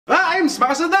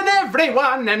smarter than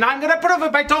everyone, and I'm gonna prove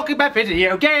it by talking about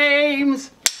video games.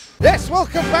 Yes,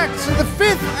 welcome back to the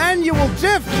 5th annual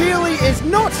Jeff Keighley is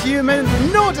not human,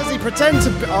 nor does he pretend to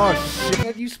be— oh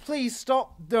shit. Can you please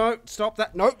stop? No, stop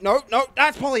that. No,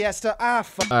 that's polyester. Ah,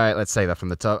 fuck. Alright, let's say that from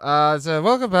the top. So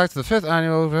welcome back to the 5th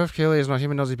annual Jeff Keighley is not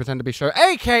human, nor does he pretend to be show,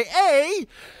 aka...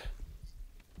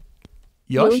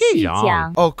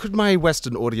 Yoshi-chan. Oh, could my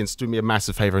Western audience do me a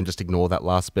massive favor and just ignore that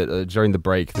last bit? During the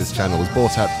break, this channel was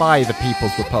bought out by the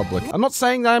People's Republic. I'm not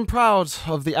saying that I'm proud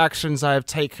of the actions I have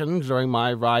taken during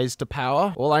my rise to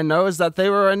power. All I know is that they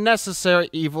were a necessary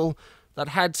evil that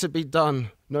had to be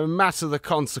done, no matter the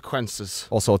consequences.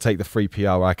 Also, I'll take the free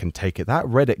PR where I can take it. That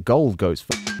Reddit gold goes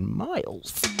for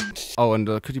miles. Oh, and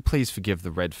could you please forgive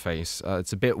the red face?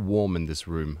 It's a bit warm in this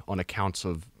room on account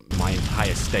of my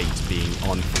entire state being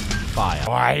on fire.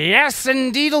 Why, yes,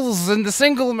 indeedles, in the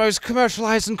single most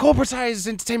commercialized and corporatized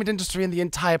entertainment industry in the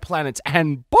entire planet.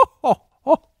 And boy,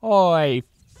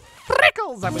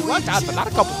 frickles! And we worked out for that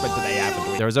accomplishment today,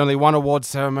 haven't we? There is only one award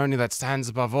ceremony that stands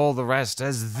above all the rest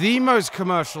as the most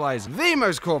commercialized, the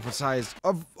most corporatized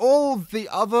of all the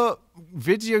other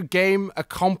video game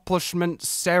accomplishment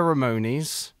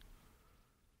ceremonies.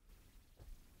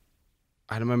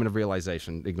 I had a moment of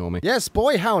realization. Ignore me. Yes,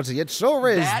 boy, howdy, it sure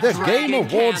is the Game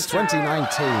Awards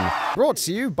 2019. Brought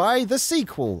to you by the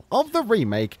sequel of the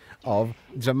remake of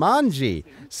Jumanji,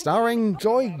 starring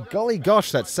Joy Golly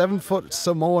Gosh, that 7-foot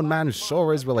Samoan man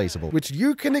sure is relatable, which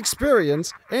you can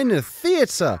experience in a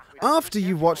theater after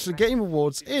you watch the Game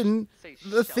Awards in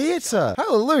the theater.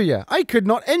 Hallelujah. I could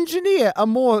not engineer a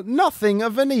more nothing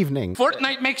of an evening.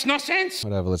 Fortnite makes no sense.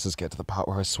 Whatever, let's just get to the part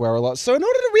where I swear a lot. So in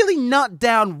order to really nut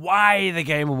down why the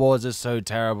Game Awards are so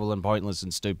terrible and pointless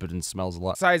and stupid and smells a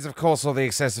lot, besides, of course, all the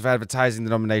excessive advertising, the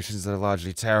nominations that are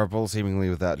largely terrible, seemingly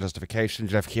without justification,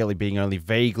 Jeff Keighley being only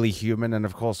vaguely human, and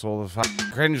of course all the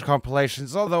cringe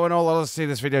compilations, although in all honesty,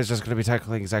 this video is just going to be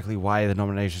tackling exactly why the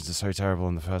nominations are so terrible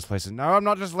in the first place. And no, I'm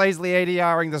not just lazily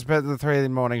ADRing this bit at the 3 in the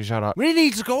morning, shut up. We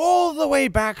need to go all the way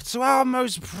back to our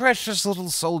most precious little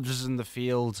soldiers in the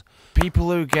field. People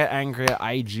who get angry at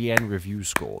IGN review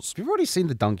scores. If you've already seen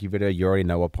the donkey video, you already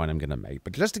know what point I'm gonna make.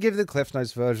 But just to give you the Cliff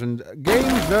Notes version, game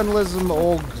journalism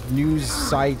org news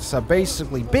sites are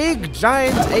basically big,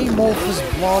 giant, amorphous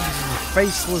blobs,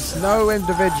 faceless, no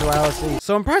individuality.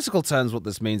 So in practical terms, what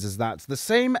this means is that the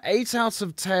same 8 out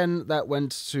of 10 that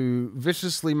went to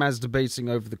viciously masturbating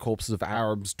over the corpses of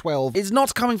Arabs 12 is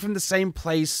not coming from the same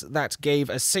place that gave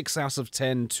a 6 out of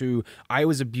 10 to I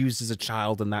was abused as a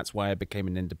child and that's why I became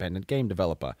an independent game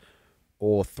developer.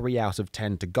 Or 3 out of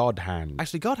 10 to God Hand.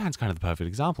 Actually, God Hand's kind of the perfect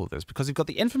example of this, because you've got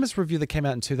the infamous review that came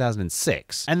out in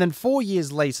 2006, and then 4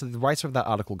 years later, the writer of that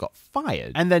article got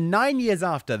fired. And then 9 years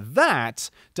after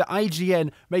that, did IGN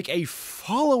make a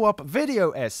follow-up video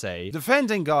essay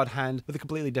defending God Hand with a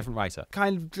completely different writer. It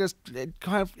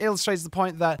kind of illustrates the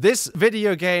point that this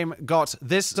video game got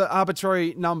this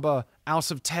arbitrary number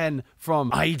out of 10 from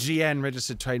IGN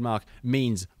registered trademark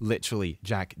means literally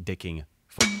jack dicking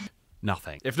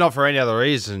nothing. If not for any other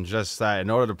reason, just that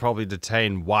in order to probably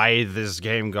detain why this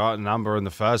game got a number in the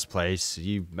first place,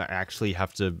 you actually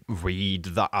have to read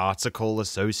the article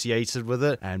associated with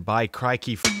it, and by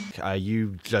crikey, are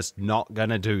you just not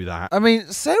gonna do that? I mean,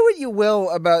 say what you will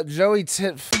about Joey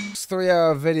Tit's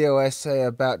 3-hour video essay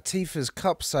about Tifa's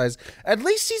cup size, at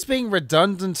least he's being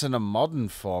redundant in a modern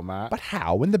format. But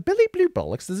how, in the Billy Blue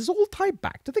Bollocks, does this all tie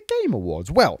back to the Game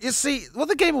Awards? Well, you see, what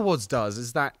the Game Awards does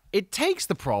is that it takes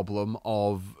the problem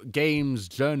of games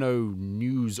journo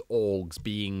news orgs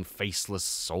being faceless,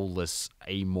 soulless,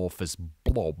 amorphous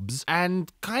blobs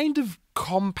and kind of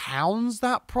compounds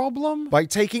that problem by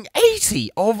taking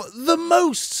 80 of the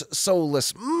most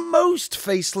soulless, most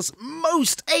faceless,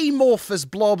 most amorphous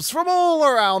blobs from all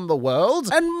around the world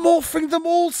and morphing them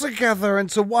all together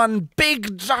into one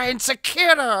big giant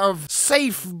Akira of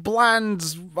safe,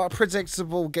 bland,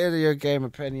 predictable video game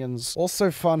opinions.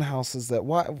 Also fun houses that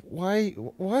what?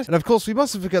 And of course we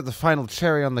mustn't forget the final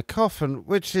cherry on the coffin,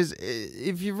 which is,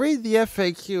 if you read the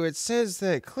FAQ, it says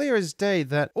there clear as day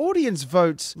that audience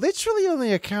votes literally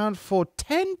only account for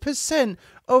 10%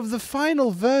 of the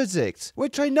final verdict,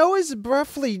 which I know is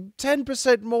roughly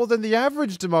 10% more than the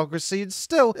average democracy, and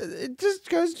still, it just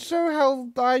goes to show how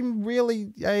I'm really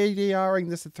ADRing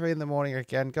this at 3 in the morning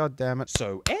again, god damn it.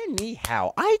 So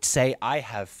anyhow, I'd say I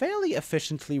have fairly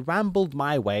efficiently rambled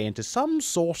my way into some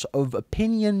sort of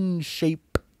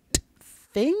opinion-shaped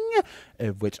thing,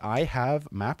 of which I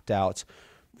have mapped out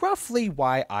roughly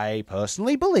why I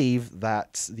personally believe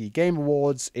that the Game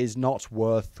Awards is not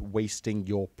worth wasting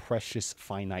your precious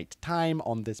finite time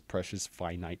on this precious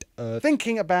finite earth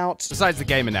thinking about. Besides the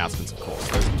game announcements, of course.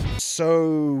 Those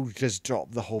So just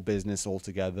drop the whole business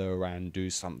altogether and do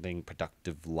something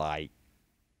productive like...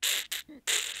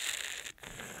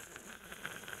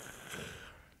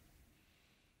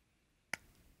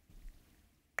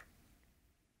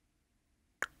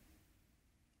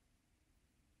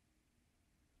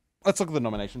 Let's look at the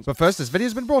nominations. But first, this video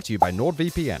has been brought to you by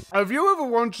NordVPN. Have you ever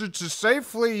wanted to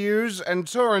safely use and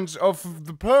torrent off of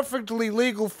the perfectly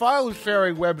legal file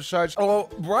sharing websites or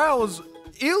browse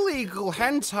illegal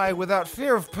hentai without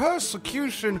fear of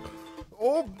persecution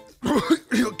or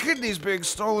your kidneys being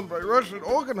stolen by Russian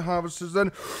organ harvesters?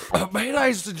 Then may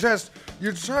I suggest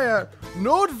you try out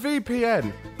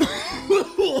NordVPN.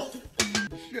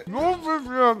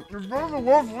 NordVPN is one of the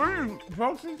world's leading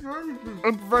proxy services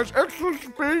and provides excellent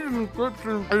speed and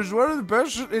encryption. It's one of the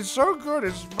best. It's so good.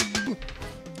 It's.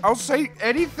 I'll say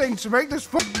anything to make this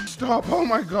stop. Oh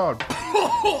my god.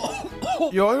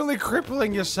 You're only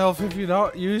crippling yourself if you're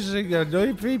not using a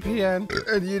NordVPN,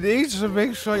 and you need to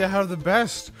make sure you have the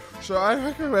best. So I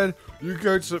recommend you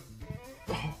go to.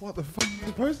 Oh, what the fuck am I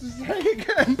supposed to say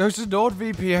again? Go to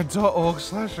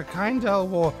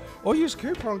nordvpn.org/akindalwar or use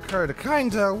coupon code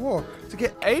akindalwar to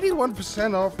get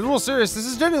 81% off. In all seriousness,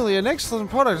 this is genuinely an excellent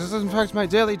product. This is in fact my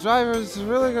daily driver. It's a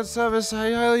really good service.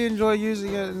 I highly enjoy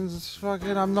using it. And it's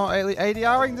fucking, I'm not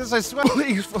ADRing this, I swear.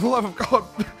 Please, for the love of God,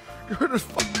 go to the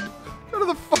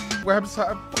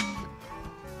website.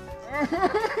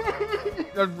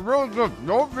 It's really good.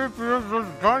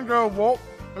 NordVPN.akindalwar.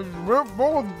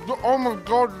 Oh my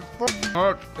god, it's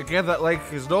hurt. Again, that link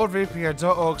is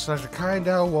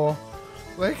nordvpn.org/akindalwar.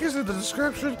 Link is in the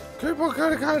description. Coupon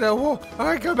code akindalwar.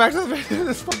 Alright, go back to the video.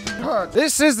 This hurt.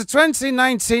 This is the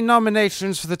 2019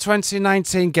 nominations for the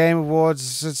 2019 Game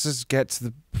Awards. Let's just get to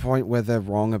the point where they're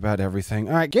wrong about everything.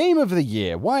 Alright, Game of the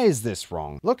Year. Why is this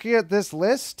wrong? Looking at this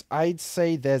list, I'd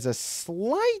say there's a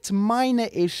slight minor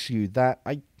issue that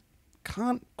I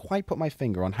can't quite put my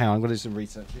finger on. Hang on, I'm going to do some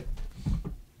research here.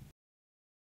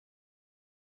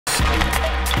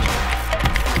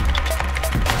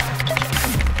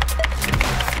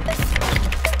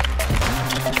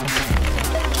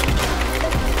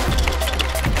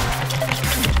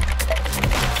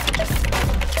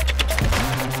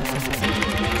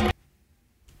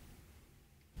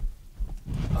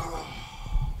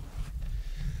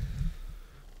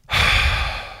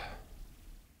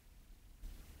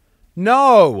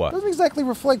 No! Doesn't exactly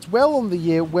reflect well on the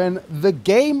year when the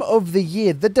game of the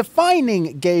year, the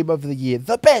defining game of the year,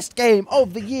 the best game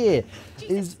of the year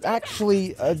is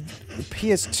actually a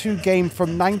PS2 game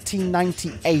from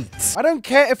 1998. I don't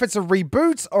care if it's a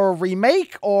reboot or a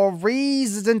remake or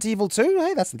Resident Evil 2.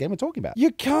 Hey, that's the game we're talking about.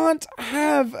 You can't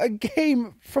have a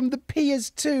game from the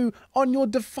PS2 on your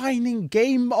defining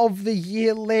game of the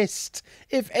year list.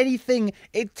 If anything,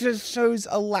 it just shows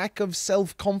a lack of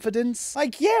self-confidence.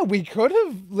 Like, yeah, we could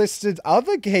have listed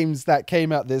other games that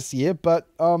came out this year, but,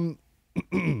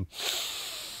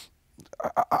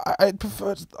 I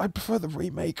prefer the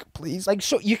remake, please. Like,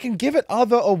 sure, you can give it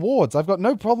other awards. I've got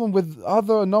no problem with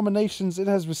other nominations it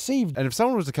has received. And if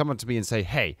someone was to come up to me and say,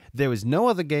 hey, there was no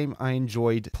other game I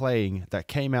enjoyed playing that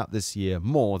came out this year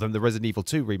more than the Resident Evil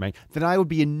 2 remake, then I would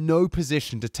be in no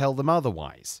position to tell them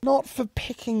otherwise. Not for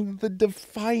picking the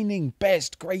defining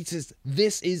best, greatest,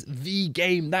 this is the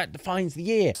game that defines the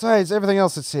year. Besides everything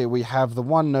else that's here, we have the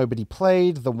one nobody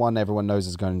played, the one everyone knows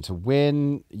is going to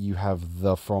win. You have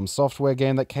the From Software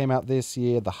game that came out this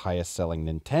year, the highest selling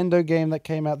Nintendo game that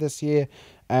came out this year,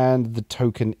 and the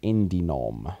token indie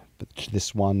nom. But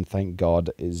this one, thank God,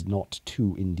 is not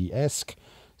too indie-esque,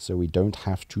 so we don't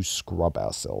have to scrub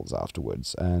ourselves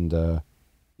afterwards. And,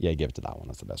 yeah, give it to that one.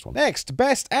 That's the best one. Next,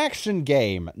 best action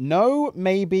game. No,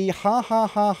 maybe, ha ha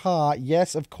ha ha.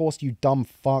 Yes, of course, you dumb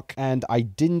fuck. And I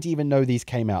didn't even know these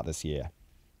came out this year.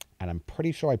 And I'm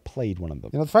pretty sure I played one of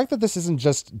them. You know, the fact that this isn't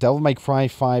just Devil May Cry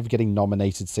 5 getting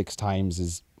nominated 6 times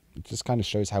is... It just kind of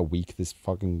shows how weak this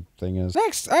fucking thing is.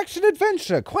 Next,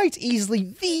 action-adventure. Quite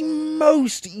easily the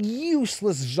most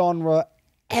useless genre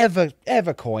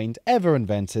ever coined, ever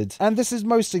invented. And this is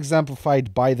most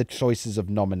exemplified by the choices of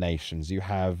nominations. You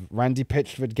have Randy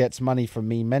Pitchford gets money from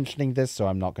me mentioning this, so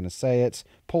I'm not going to say it.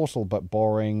 Portal but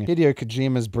boring. Hideo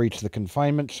Kojima's Breach the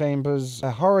Confinement Chambers.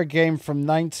 A horror game from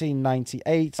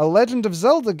 1998. A Legend of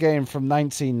Zelda game from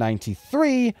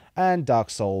 1993. And Dark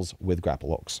Souls with grapple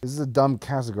hooks. This is a dumb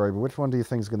category, but which one do you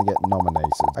think is going to get nominated?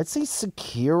 I'd say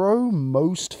Sekiro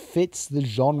most fits the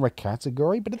genre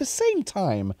category, but at the same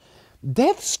time,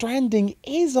 Death Stranding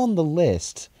is on the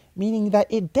list, meaning that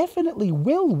it definitely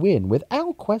will win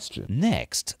without question.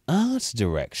 Next, art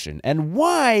direction. And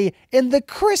why in the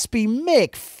crispy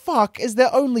Mick fuck is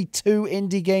there only 2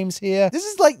 indie games here? This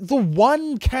is like the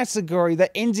one category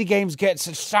that indie games get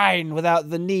to shine without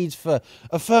the need for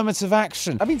affirmative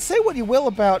action. I mean, say what you will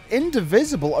about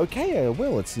Indivisible, okay, I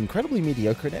will. It's incredibly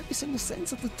mediocre in every single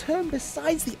sense of the term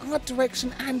besides the art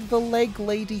direction and the leg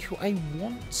lady who I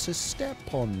want to step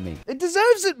on me. It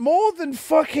deserves it more than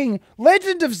fucking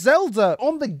Legend of Zelda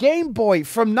on the Game Boy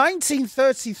from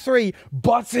 1933,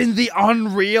 but in the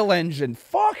Unreal Engine.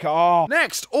 Fuck off.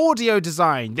 Next, audio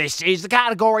design. This is the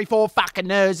category for fucking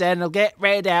nerds and it'll get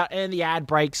read out in the ad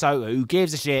break, so who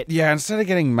gives a shit? Yeah, instead of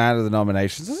getting mad at the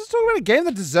nominations, let's talk about a game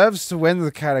that deserves to win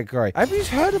the category. Have you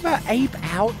heard about Ape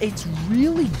Out? It's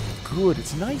really good.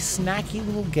 It's a nice, snacky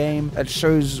little game that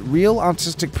shows real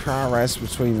artistic prowess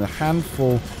between a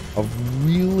handful of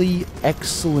really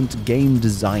excellent game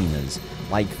designers,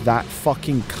 like that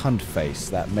fucking cunt face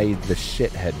that made the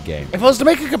shithead game. If I was to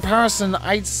make a comparison,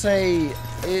 I'd say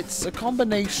it's a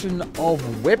combination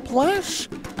of Whiplash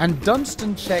and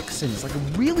Dunstan Checks In. It's like a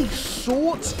really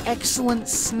short, excellent,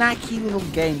 snacky little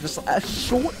game. Just a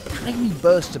short, tiny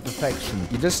burst of perfection.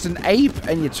 You're just an ape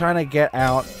and you're trying to get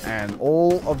out, and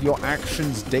all of your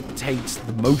actions dictate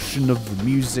the motion of the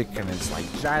music, and it's like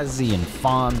jazzy and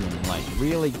fun and like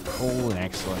really cool and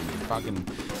excellent. Fucking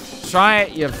try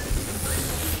it, you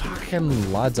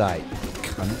fucking Luddite.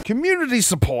 Community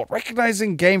support.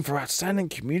 Recognizing game for outstanding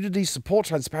community support,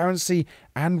 transparency,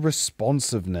 and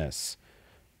responsiveness.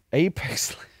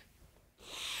 Apex.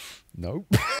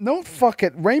 Nope. No, fuck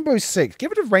it. Rainbow Six.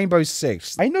 Give it a Rainbow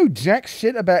Six. I know jack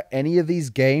shit about any of these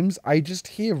games. I just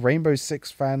hear Rainbow Six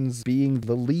fans being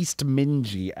the least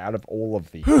mingy out of all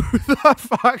of these. Who the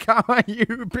fuck are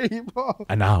you people?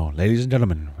 And now, ladies and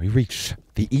gentlemen, we reach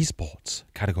the esports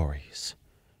categories.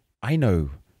 I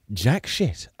know jack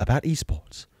shit about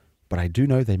esports, but I do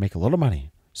know they make a lot of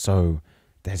money, so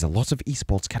there's a lot of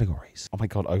esports categories. Oh my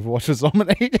god, Overwatch was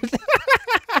nominated.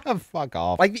 Fuck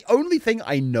off. Like, the only thing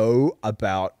I know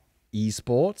about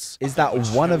esports is that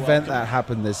one event that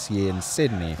happened this year in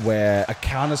Sydney where a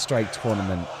Counter-Strike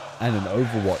tournament and an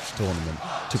Overwatch tournament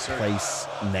took place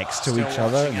next to each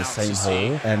other in the same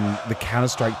hall, and the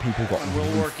Counter-Strike people got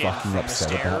really fucking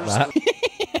upset about that.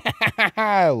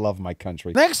 I love my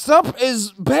country. Next up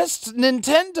is Best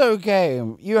Nintendo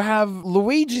Game. You have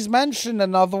Luigi's Mansion,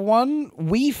 another one,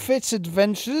 Wii Fit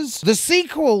Adventures, the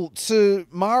sequel to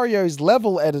Mario's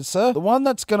Level Editor, the one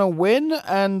that's gonna win,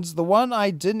 and the one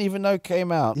I didn't even know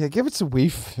came out. Yeah, give it to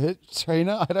Wii Fit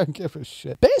Trainer. I don't give a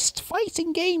shit. Best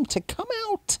Fighting Game to come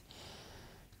out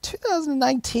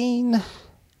 2019,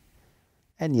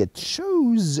 and you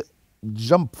chose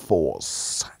Jump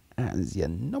Force as your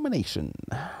nomination.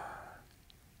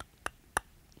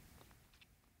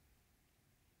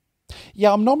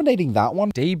 Yeah, I'm nominating that one.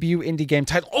 Debut indie game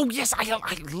title. Oh yes, I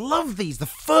love these. The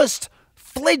first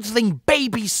fledgling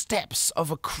baby steps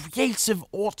of a creative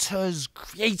auteur's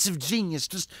creative genius.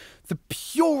 Just the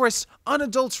purest,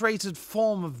 unadulterated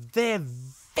form of their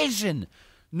vision.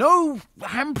 No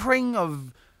hampering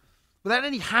of... Without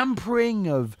any hampering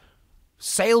of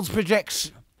sales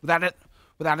projection.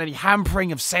 Without any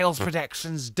hampering of sales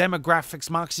projections, demographics,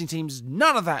 marketing teams,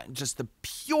 none of that. Just the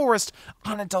purest,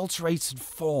 unadulterated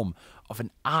form of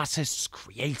an artist's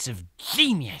creative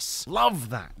genius. Love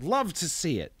that. Love to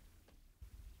see it.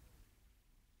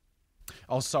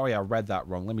 Oh, sorry, I read that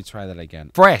wrong. Let me try that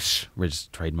again. Fresh,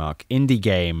 trademark, indie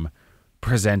game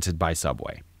presented by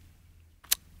Subway.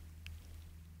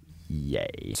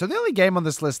 Yay. So the only game on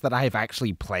this list that I have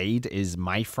actually played is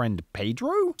My Friend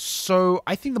Pedro. So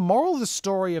I think the moral of the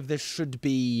story of this should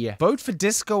be vote for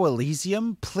Disco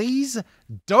Elysium. Please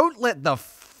don't let the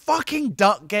fucking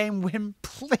duck game win,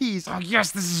 please. Oh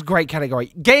yes, this is a great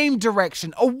category. Game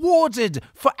direction, awarded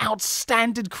for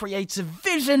outstanding creative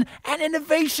vision and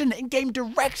innovation in game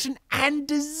direction and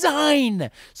design.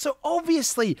 So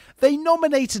obviously, they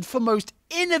nominated for most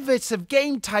innovative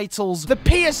game titles the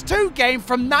PS2 game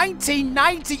from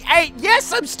 1998.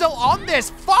 Yes, I'm still on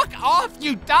this. Fuck off,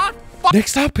 you daft fuck.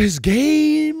 Next up is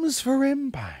Games for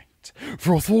Impact.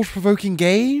 For a thought-provoking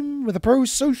game with a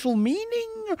pro-social meaning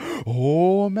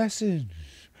or message,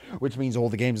 which means all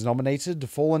the games nominated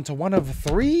fall into one of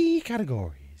 3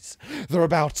 categories. They're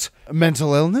about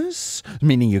mental illness,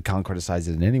 meaning you can't criticize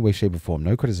it in any way, shape, or form.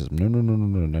 No criticism.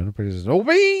 No criticism. Or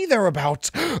B, they're about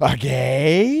a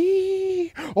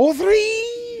gay. Or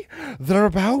 3, they're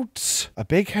about a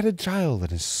big-headed child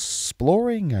that is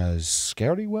exploring a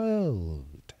scary world.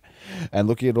 And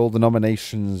looking at all the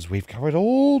nominations, we've covered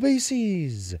all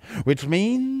bases, which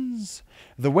means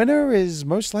The winner is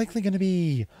most likely going to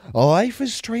be Life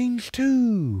is Strange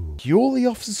 2. Purely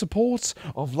off the support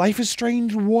of Life is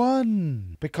Strange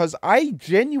 1. Because I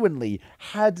genuinely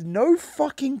had no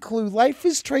fucking clue Life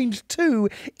is Strange 2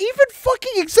 even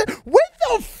fucking exists. What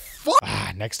the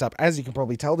fuck? Next up, as you can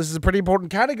probably tell, this is a pretty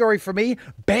important category for me.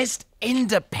 Best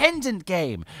independent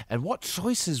game. And what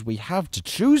choices we have to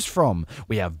choose from.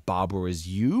 We have Barbara Is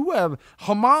You, a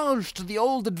homage to the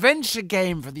old adventure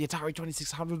game for the Atari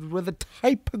 2600 with a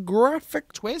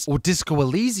typographic twist. Or Disco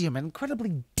Elysium, an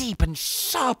incredibly deep and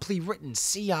sharply written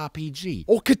CRPG.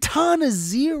 Or Katana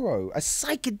Zero, a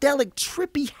psychedelic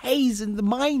trippy haze in the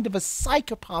mind of a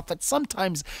psychopath that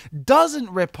sometimes doesn't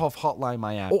rip off Hotline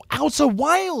Miami. Or Outer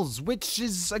Wilds, which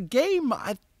is a game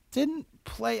I didn't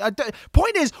play.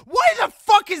 Point is, why the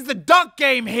fuck is the duck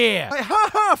game here? Like,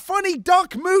 haha, funny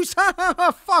duck moose.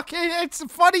 Ha fuck it. It's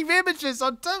funny images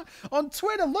on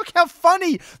Twitter. Look how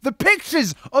funny the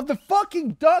pictures of the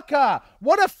fucking duck are.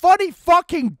 What a funny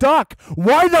fucking duck.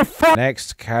 Why the fuck?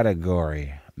 Next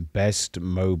category, best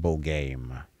mobile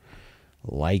game.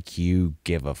 Like you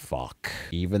give a fuck.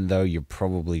 Even though you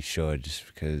probably should,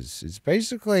 because it's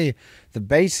basically the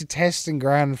basic testing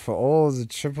ground for all of the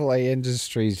AAA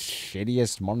industry's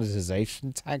shittiest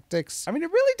monetization tactics. I mean,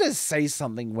 it really does say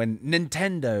something when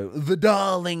Nintendo, the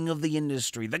darling of the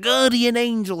industry, the guardian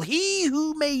angel, he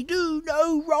who may do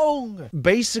no wrong,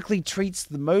 basically treats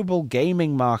the mobile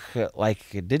gaming market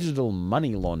like a digital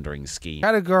money laundering scheme.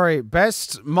 Category,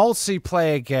 best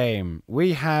multiplayer game.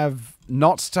 We have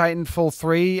Not Titanfall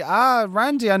 3.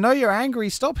 Randy, I know you're angry.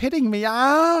 Stop hitting me.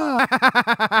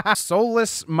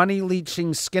 Soulless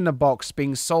money-leeching Skinner box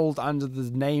being sold under the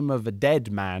name of a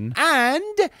dead man.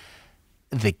 And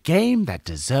the game that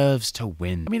deserves to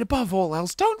win. I mean, above all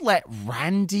else, don't let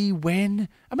Randy win.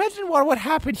 Imagine what would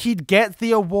happen. He'd get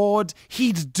the award.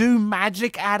 He'd do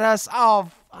magic at us.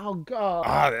 Oh,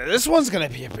 God. This one's going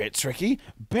to be a bit tricky.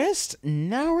 Best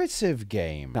narrative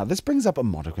game. Now, this brings up a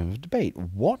modicum of debate.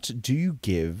 What do you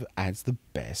give as the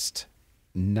best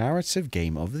narrative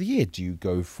game of the year? Do you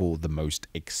go for the most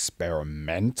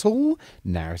experimental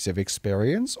narrative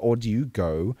experience, or do you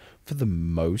go for the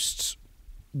most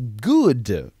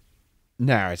good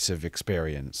narrative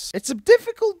experience? It's a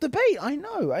difficult debate, I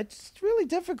know. It's really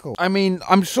difficult. I mean,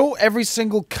 I'm sure every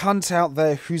single cunt out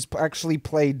there who's actually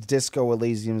played Disco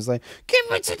Elysium is like, give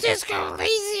it to Disco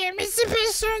Elysium, it's the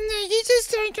best one there, you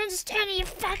just don't understand it, you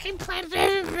fucking play.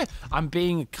 I'm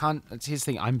being a cunt. Here's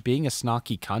the thing, I'm being a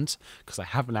snarky cunt because I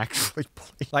haven't actually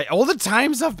played. Like, all the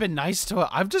times I've been nice to it,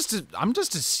 I'm just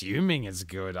assuming it's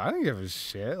good. I don't give a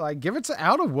shit. Like, give it to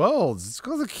Outer Worlds. It's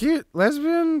called a cute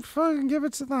lesbian. Fucking give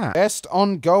it to that. Best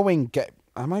ongoing game.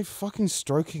 Am I fucking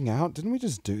stroking out? Didn't we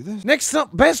just do this? Next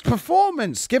up, best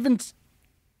performance given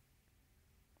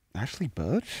Ashley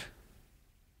Birch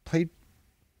played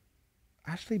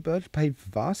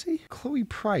Vasi? Chloe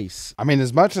Price. I mean,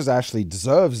 as much as Ashley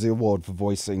deserves the award for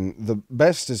voicing the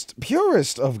bestest,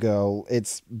 purest of girl,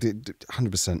 it's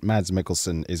 100% Mads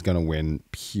Mikkelsen is going to win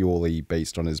purely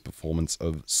based on his performance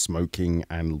of smoking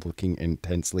and looking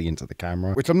intensely into the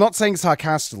camera, which I'm not saying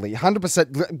sarcastically,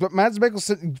 100%, but Mads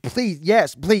Mikkelsen, please,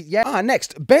 yes.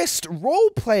 Next, best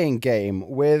role-playing game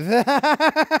with...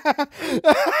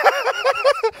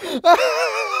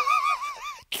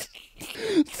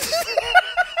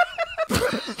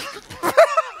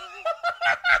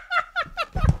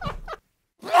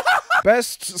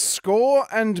 Best score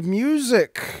and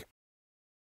music.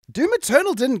 Doom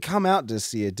Eternal didn't come out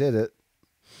this year, did it?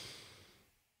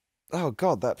 Oh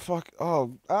god, that fuck.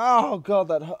 Oh god,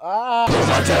 that.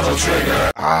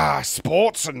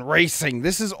 Sports and racing.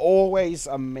 This is always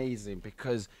amazing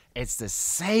because it's the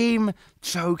same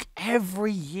joke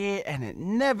every year and it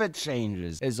never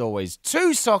changes. There's always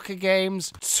 2 soccer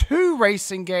games, 2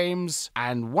 racing games,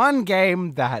 and 1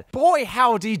 game that, boy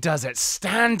howdy, does it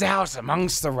stand out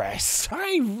amongst the rest.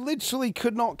 I literally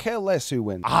could not care less who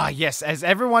wins. Yes, as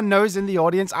everyone knows in the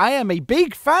audience, I am a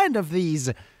big fan of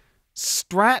these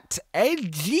strat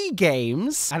edgy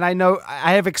games, and I know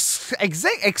I have expansive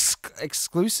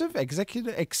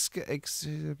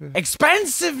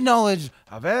knowledge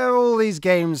of all these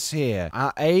games here.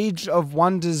 Age of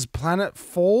Wonders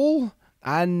Planetfall,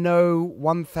 Anno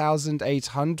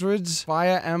 1800,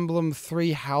 Fire Emblem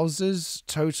 3 Houses,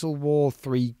 Total War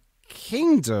 3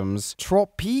 Kingdoms,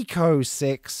 Tropico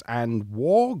 6, and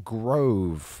War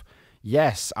Grove.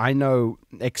 Yes, I know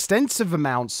extensive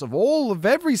amounts of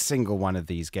every single one of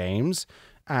these games,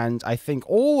 and I think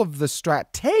all of the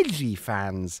strategy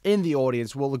fans in the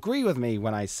audience will agree with me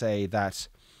when I say that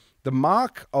the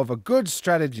mark of a good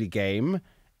strategy game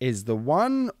is the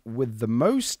one with the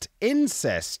most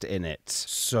incest in it.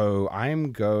 So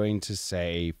I'm going to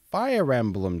say Fire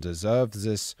Emblem deserves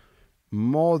this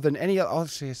more than any other.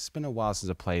 Actually, it's been a while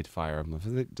since I played Fire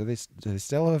Emblem. Do they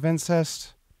still have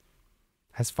incest?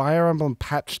 Has Fire Emblem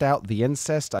patched out the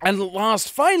incest? And last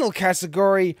final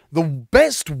category, the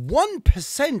best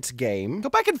 1% game. Go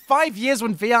back in 5 years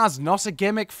when VR's not a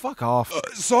gimmick. Fuck off.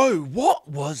 So, what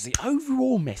was the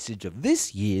overall message of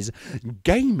this year's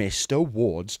Gamist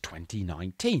Awards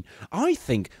 2019? I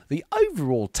think the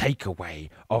overall takeaway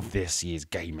of this year's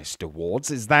Gamist Awards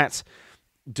is that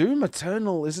Doom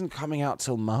Eternal isn't coming out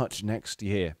till March next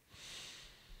year.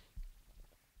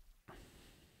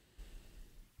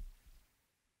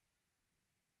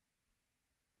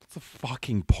 What's the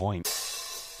fucking point?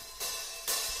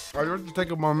 I want to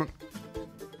take a moment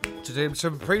to give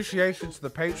some appreciation to the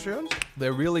Patreons.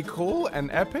 They're really cool and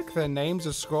epic. Their names are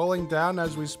scrolling down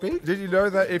as we speak. Did you know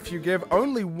that if you give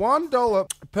only $1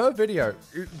 per video,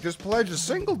 you just pledge a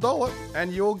single dollar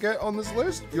and you'll get on this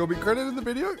list? You'll be credited in the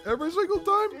video every single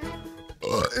time.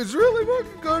 It's really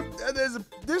fucking good. And there's a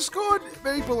Discord.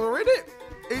 People are in it.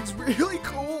 It's really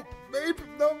cool. Maybe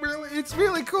not really. It's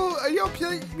really cool.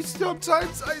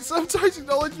 Sometimes I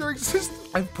acknowledge your existence.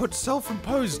 I've put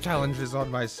self-imposed challenges on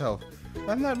myself.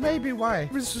 And that may be why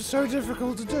this is so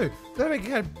difficult to do. Then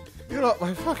again, you're not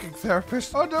my fucking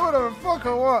therapist. I'll do whatever the fuck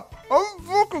I want. I don't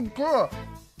fucking care.